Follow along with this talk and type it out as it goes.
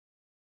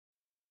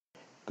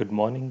Good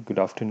morning, good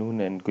afternoon,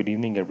 and good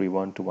evening,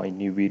 everyone, to my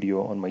new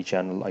video on my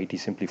channel IT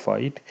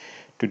Simplified.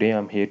 Today,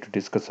 I'm here to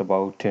discuss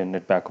about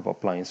NetBackup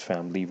Appliance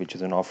family, which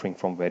is an offering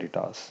from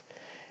Veritas.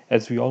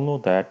 As we all know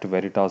that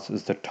Veritas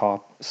is the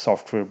top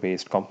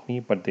software-based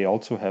company, but they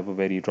also have a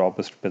very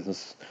robust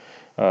business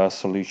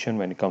solution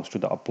when it comes to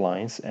the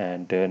appliance,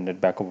 and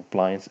NetBackup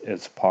Appliance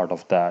is part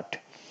of that.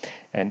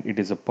 And it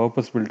is a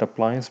purpose-built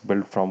appliance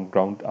built from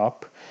ground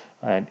up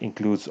and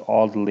includes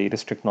all the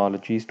latest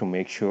technologies to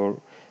make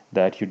sure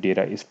that your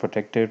data is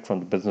protected from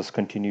the business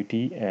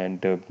continuity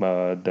and the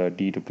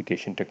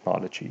deduplication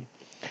technology.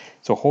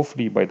 So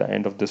hopefully by the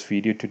end of this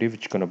video today,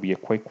 which is going to be a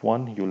quick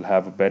one, you'll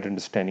have a better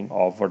understanding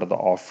of what are the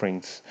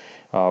offerings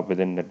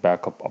within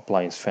NetBackup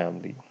Appliance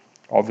family.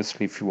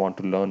 Obviously, if you want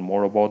to learn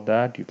more about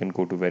that, you can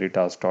go to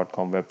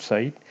veritas.com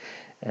website,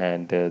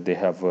 and they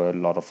have a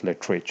lot of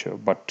literature,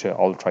 but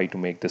I'll try to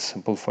make this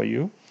simple for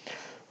you.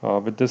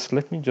 With this,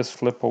 let me just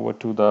flip over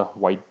to the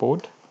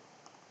whiteboard.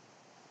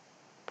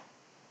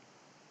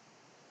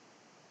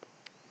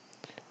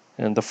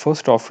 And the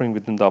first offering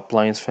within the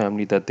appliance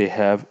family that they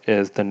have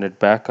is the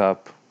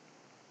NetBackup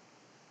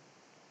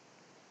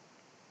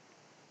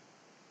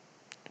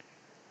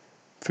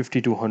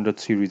 5200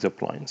 series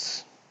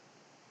appliance.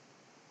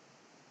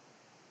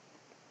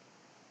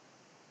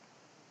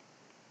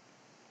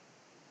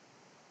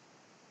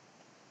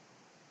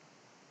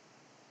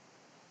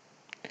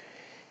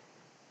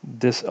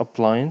 This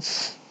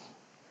appliance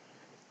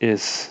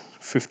is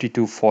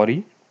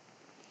 5240,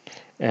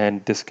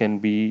 and this can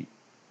be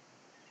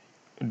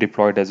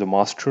deployed as a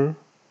master,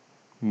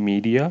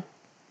 media,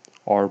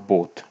 or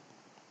both.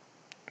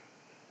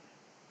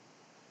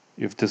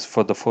 If this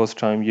for the first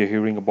time you're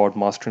hearing about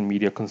master and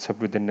media concept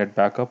within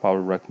NetBackup, I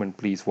would recommend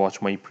please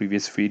watch my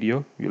previous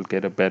video. You'll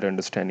get a better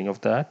understanding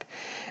of that.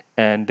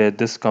 And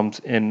this comes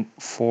in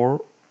 4,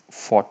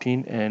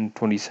 14, and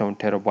 27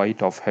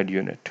 terabyte of head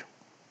unit.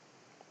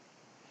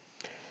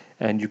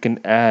 And you can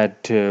add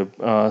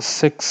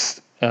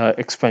 6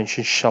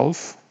 expansion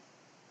shelf,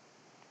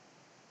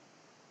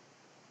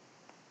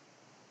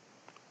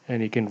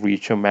 and you can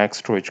reach a max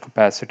storage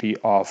capacity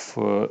of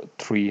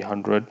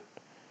 300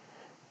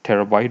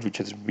 terabyte, which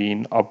has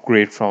been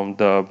upgraded from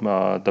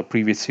the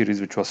previous series,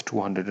 which was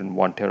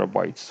 201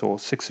 terabytes. So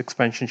 6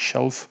 expansion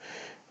shelf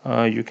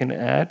you can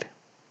add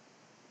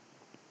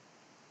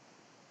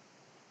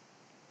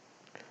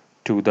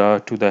to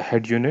the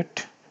head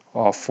unit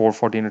of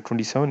 414 and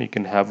 27. You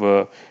can have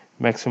a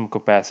maximum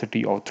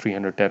capacity of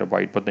 300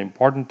 terabyte. But the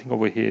important thing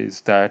over here is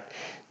that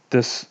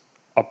this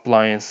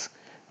appliance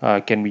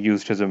can be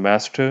used as a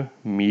master,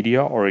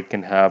 media, or it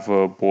can have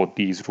both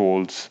these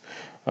roles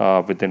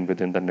within the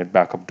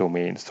NetBackup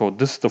domain. So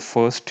this is the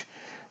first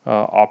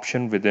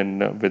option within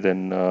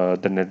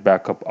the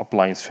NetBackup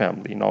appliance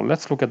family. Now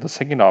let's look at the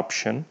second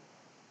option.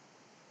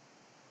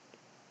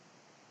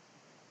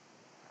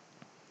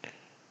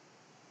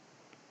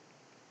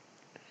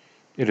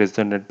 It is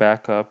the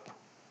NetBackup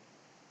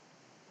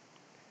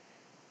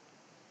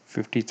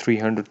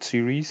 5300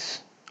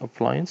 series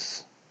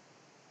appliance.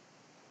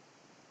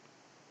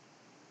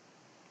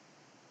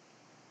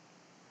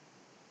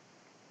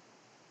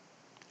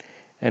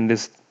 And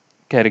this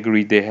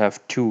category, they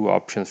have two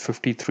options,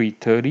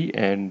 5330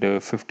 and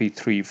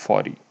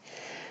 5340.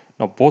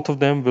 Now both of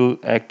them will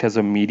act as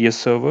a media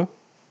server.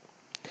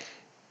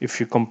 If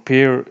you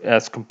compare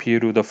as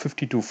compared to the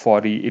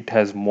 5240, it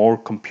has more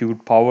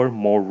compute power,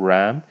 more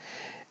RAM,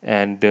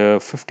 and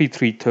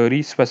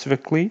 5330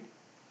 specifically,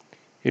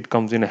 it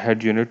comes in a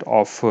head unit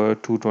of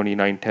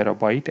 229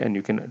 terabyte, and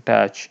you can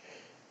attach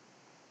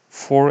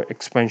 4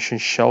 expansion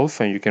shelf,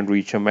 and you can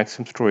reach a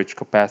maximum storage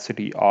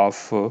capacity of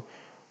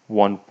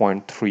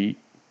 1.3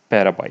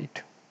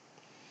 petabyte.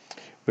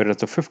 Whereas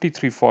the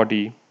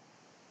 5340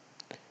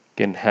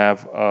 can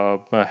have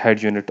a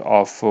head unit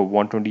of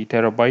 120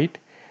 terabyte,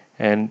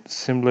 and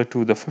similar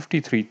to the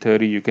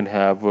 5330, you can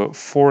have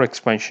 4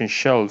 expansion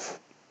shelf.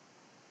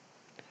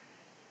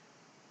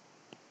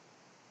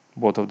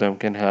 Both of them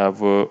can have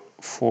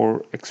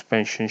 4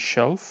 expansion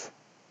shelf,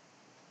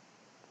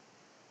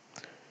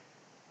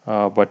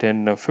 but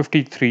in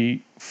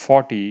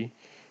 5340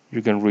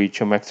 you can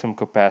reach a maximum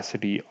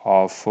capacity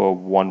of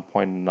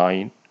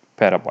 1.9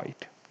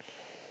 petabyte.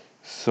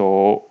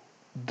 So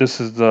this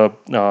is the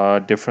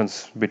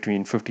difference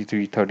between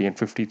 5330 and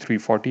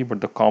 5340,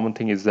 but the common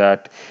thing is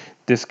that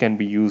this can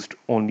be used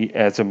only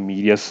as a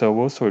media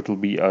server, so it will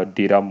be a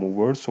data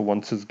mover. So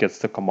once it gets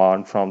the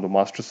command from the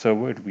master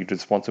server, it will be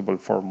responsible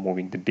for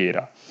moving the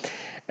data.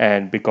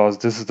 And because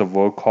this is the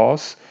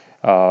workhorse,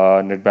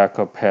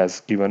 NetBackup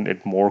has given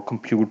it more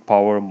compute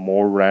power,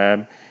 more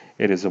RAM.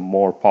 It is a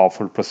more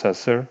powerful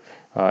processor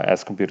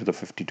as compared to the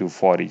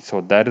 5240.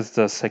 So that is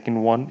the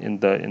second one in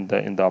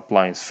the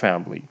appliance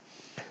family.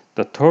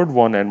 The third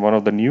one, and one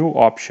of the new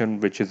option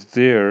which is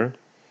there,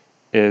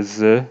 is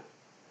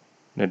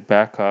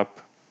NetBackup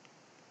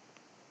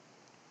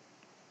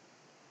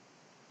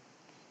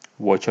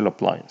Virtual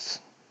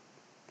Appliance.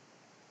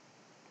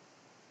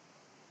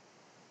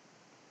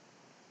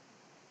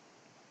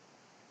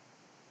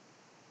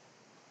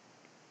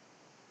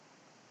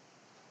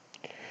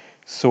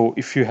 So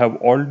if you have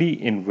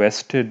already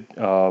invested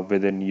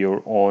within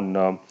your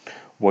own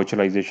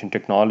virtualization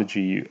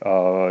technology,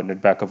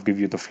 NetBackup gives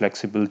you the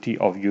flexibility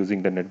of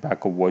using the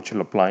NetBackup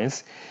virtual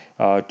appliance.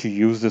 To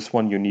use this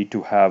one, you need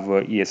to have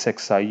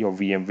ESXi or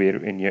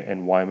VMware in your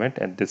environment,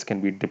 and this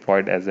can be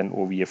deployed as an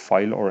OVF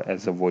file or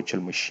as a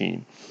virtual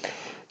machine.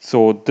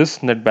 So this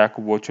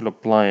NetBackup virtual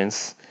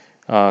appliance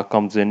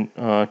comes in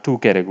two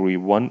categories.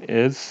 One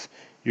is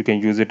you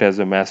can use it as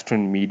a master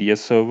and media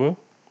server,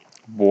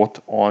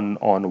 both on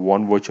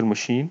one virtual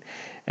machine,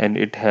 and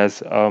it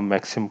has a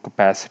maximum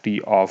capacity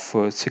of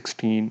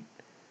 16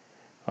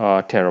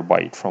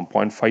 terabyte, from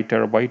 0.5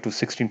 terabyte to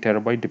 16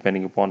 terabyte,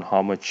 depending upon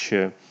how much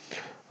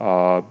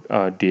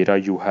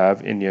data you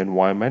have in your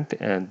environment.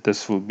 And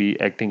this will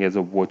be acting as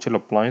a virtual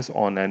appliance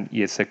on an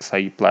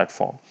ESXi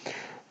platform.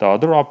 The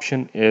other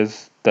option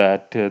is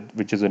that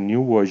which is a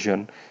new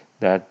version,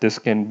 that this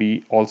can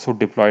be also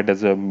deployed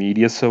as a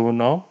media server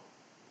now,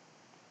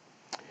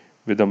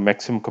 with a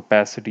maximum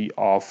capacity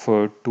of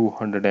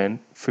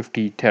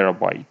 250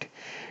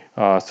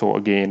 terabyte. So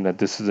again,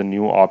 this is a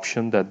new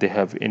option that they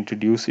have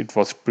introduced. It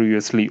was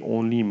previously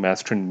only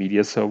master and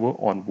media server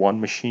on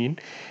one machine,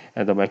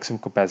 and the maximum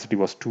capacity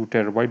was 2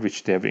 terabyte,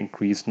 which they have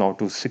increased now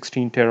to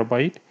 16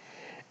 terabyte.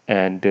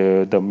 And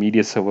the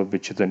media server,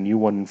 which is a new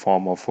one in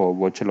form of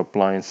virtual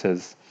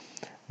appliances,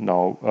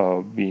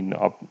 now been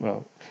up.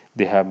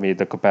 They have made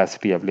the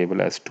capacity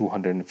available as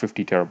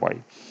 250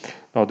 terabyte.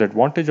 Now the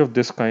advantage of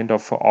this kind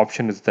of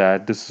option is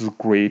that this is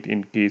great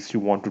in case you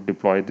want to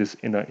deploy this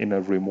in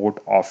a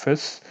remote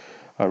office,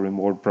 a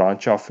remote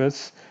branch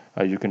office.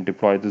 You can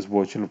deploy this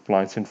virtual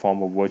appliance in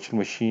form of virtual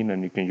machine,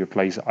 and you can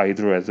utilize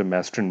either as a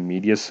master and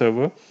media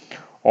server,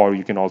 or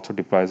you can also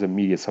deploy as a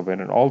media server.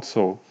 And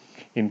also,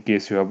 in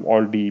case you have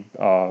already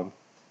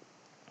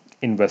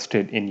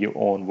invested in your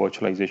own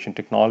virtualization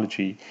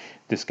technology,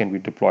 this can be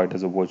deployed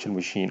as a virtual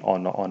machine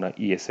on a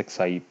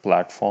ESXi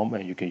platform,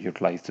 and you can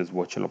utilize this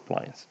virtual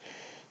appliance.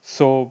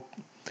 So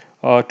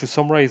to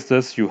summarize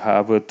this, you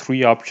have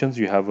three options.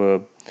 You have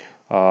a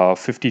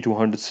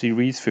 5200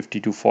 series,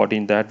 5240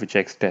 in that, which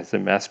acts as a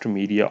master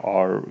media,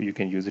 or you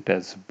can use it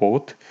as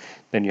both.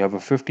 Then you have a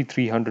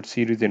 5300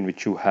 series, in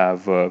which you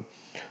have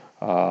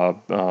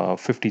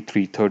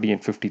 5330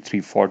 and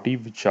 5340,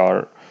 which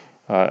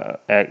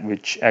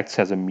acts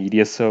as a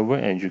media server,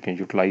 and you can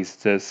utilize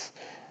this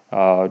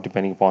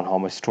depending upon how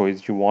much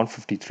storage you want.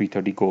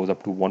 5330 goes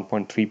up to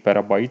 1.3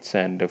 petabytes,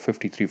 and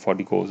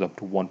 5340 goes up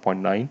to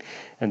 1.9.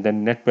 And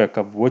then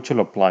NetBackup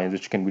virtual appliance,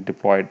 which can be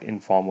deployed in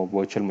form of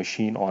virtual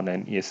machine on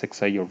an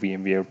ESXi or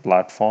VMware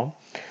platform.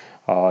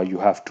 You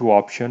have two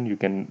options. You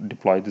can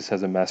deploy this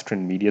as a master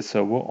and media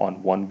server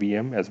on one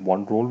VM as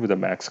one role with a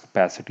max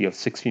capacity of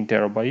 16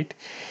 terabyte,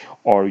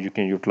 or you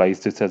can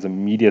utilize this as a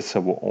media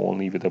server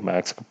only with a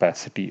max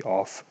capacity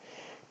of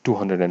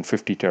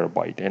 250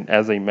 terabyte. And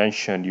as I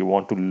mentioned, you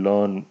want to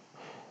learn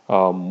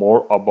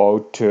more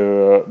about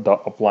the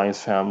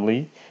appliance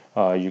family,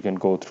 you can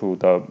go through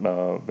the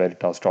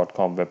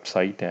veritas.com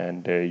website,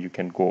 and you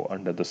can go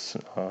under this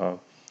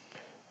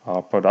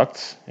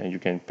products, and you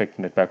can pick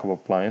NetBackup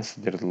appliance.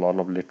 There is a lot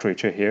of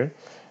literature here.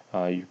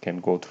 You can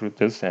go through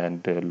this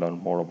and learn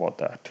more about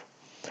that.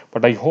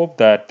 But I hope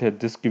that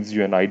this gives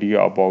you an idea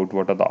about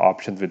what are the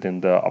options within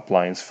the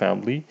appliance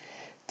family.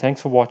 Thanks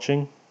for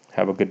watching.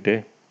 Have a good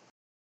day.